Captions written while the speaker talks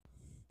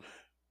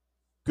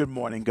Good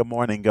morning, good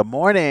morning, good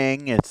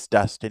morning. It's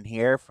Dustin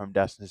here from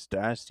Dustin's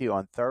Dynasty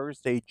on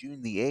Thursday,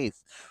 June the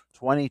 8th,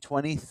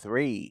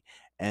 2023.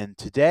 And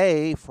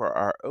today, for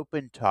our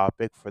open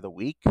topic for the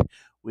week,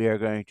 we are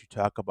going to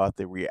talk about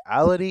the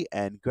reality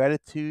and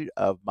gratitude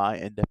of my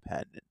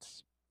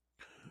independence.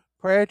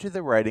 Prior to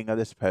the writing of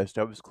this post,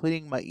 I was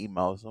cleaning my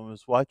emails and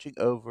was watching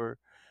over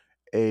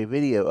a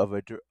video of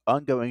an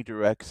ongoing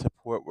direct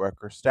support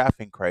worker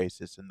staffing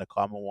crisis in the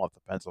Commonwealth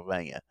of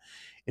Pennsylvania.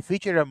 It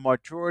featured a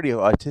majority of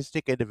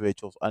autistic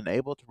individuals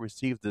unable to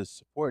receive the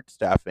support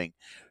staffing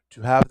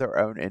to have their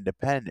own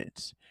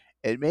independence.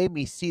 It made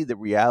me see the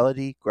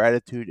reality,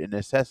 gratitude, and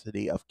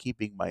necessity of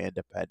keeping my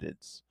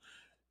independence.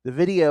 The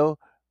video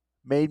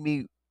made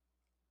me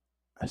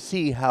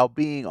see how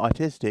being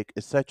autistic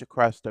is such a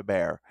cross to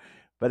bear.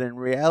 But in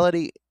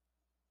reality,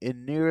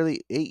 in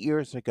nearly 8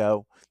 years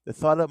ago, the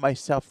thought of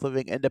myself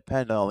living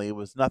independently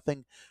was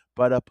nothing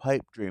but a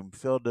pipe dream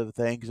filled with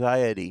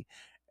anxiety.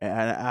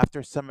 And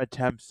after some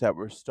attempts that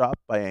were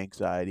stopped by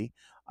anxiety,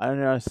 I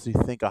honestly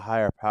think a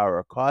higher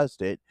power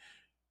caused it.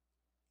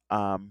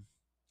 Um,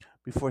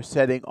 Before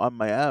setting on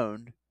my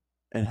own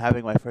and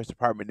having my first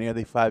apartment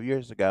nearly 5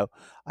 years ago,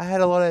 I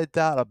had a lot of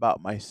doubt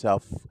about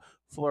myself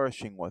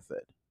flourishing with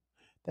it.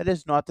 That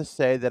is not to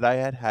say that I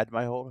had had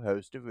my whole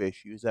host of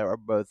issues that were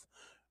both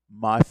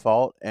my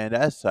fault, and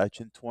as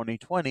such, in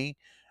 2020,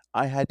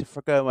 I had to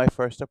forgo my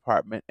first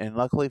apartment, and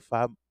luckily,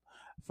 five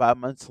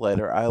months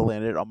later, I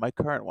landed on my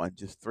current one,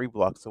 just 3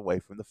 blocks away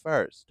from the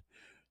first.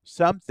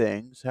 Some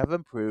things have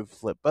improved,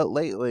 but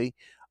lately,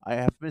 I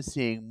have been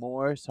seeing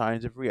more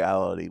signs of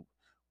reality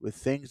with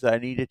things that I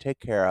need to take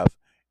care of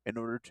in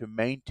order to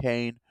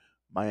maintain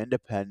my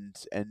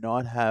independence and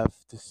not have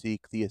to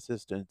seek the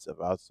assistance of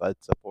outside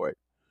support.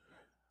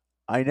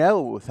 I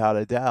know without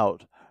a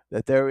doubt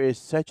that there is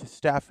such a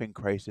staffing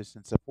crisis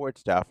in support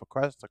staff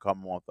across the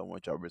Commonwealth on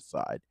which I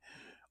reside.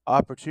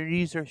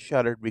 Opportunities are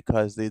shuttered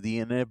because of the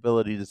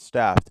inability to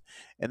staff,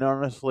 and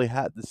honestly,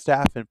 the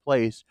staff in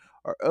place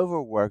are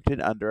overworked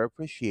and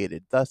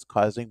underappreciated, thus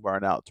causing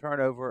burnout,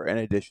 turnover, and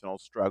additional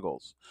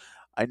struggles.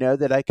 I know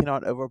that I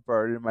cannot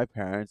overburden my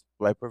parents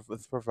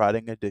with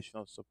providing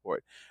additional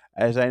support,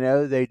 as I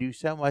know they do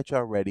so much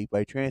already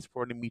by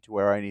transporting me to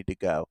where I need to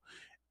go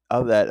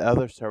that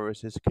other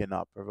services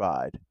cannot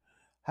provide.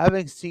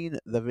 Having seen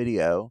the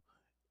video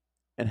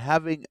and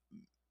having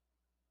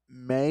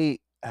many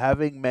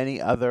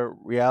other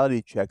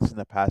reality checks in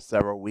the past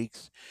several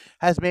weeks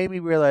has made me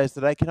realize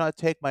that I cannot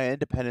take my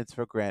independence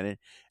for granted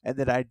and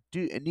that I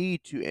do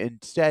need to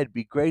instead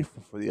be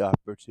grateful for the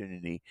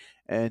opportunity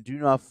and do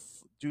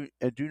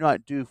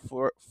not do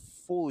for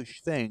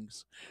foolish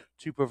things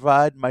to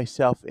provide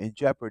myself in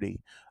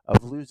jeopardy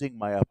of losing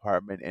my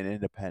apartment and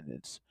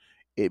independence.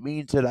 It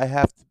means that I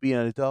have to be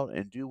an adult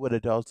and do what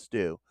adults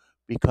do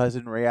because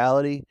in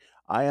reality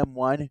I am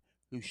one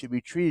who should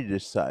be treated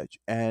as such,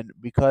 and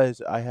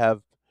because I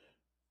have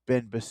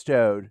been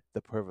bestowed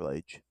the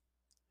privilege.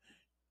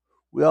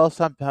 We all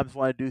sometimes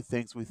want to do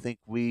things we think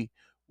we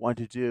want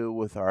to do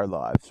with our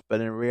lives, but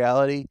in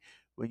reality,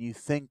 when you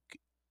think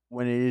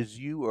when it is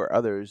you or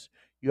others,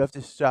 you have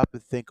to stop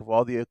and think of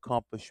all the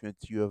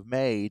accomplishments you have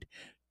made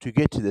to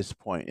get to this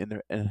point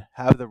and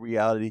have the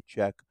reality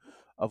check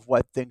of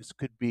what things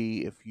could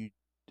be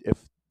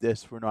if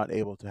this were not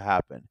able to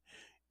happen.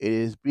 It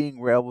is being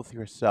real with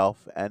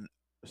yourself and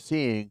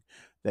seeing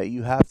that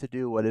you have to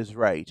do what is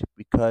right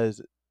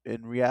because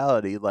in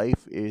reality,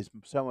 life is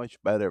so much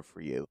better for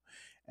you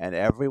and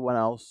everyone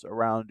else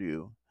around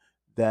you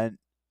than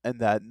and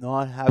that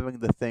not having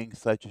the things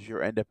such as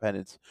your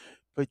independence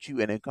puts you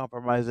in a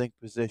compromising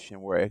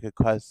position where it could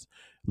cause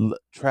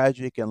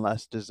tragic and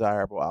less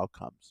desirable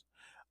outcomes.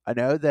 I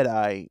know that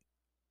I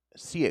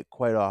see it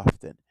quite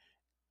often.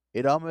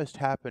 It almost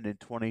happened in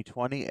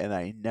 2020, and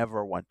I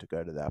never want to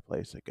go to that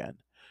place again.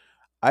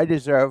 I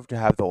deserve to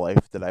have the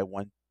life that I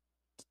want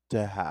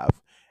to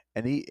have,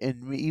 and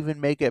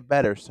even make it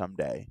better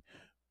someday.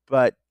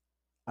 But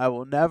I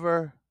will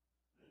never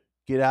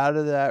get out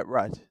of that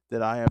rut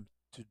that I am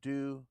to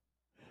do.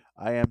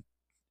 I am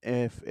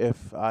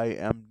if I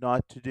am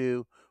not to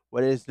do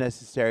what is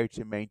necessary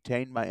to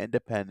maintain my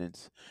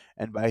independence,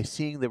 and by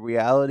seeing the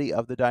reality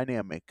of the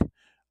dynamic,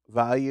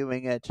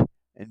 valuing it,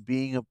 and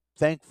being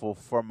thankful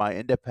for my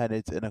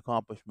independence and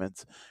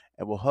accomplishments,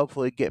 it will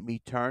hopefully get me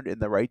turned in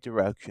the right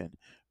direction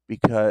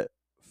because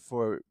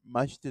for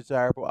much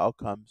desirable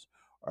outcomes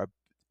are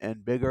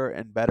and bigger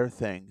and better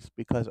things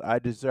because I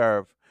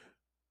deserve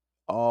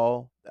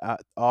all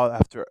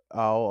after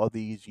all of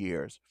these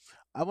years.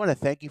 I want to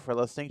thank you for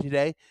listening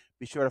today.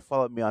 Be sure to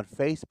follow me on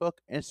Facebook,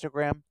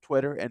 Instagram,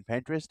 Twitter, and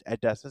Pinterest at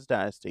Dustin's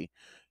Dynasty.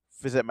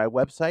 Visit my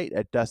website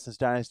at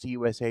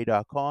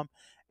dustinsdynastyusa.com,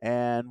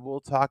 and we'll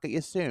talk at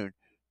you soon.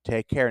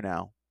 Take care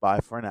now. Bye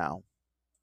for now.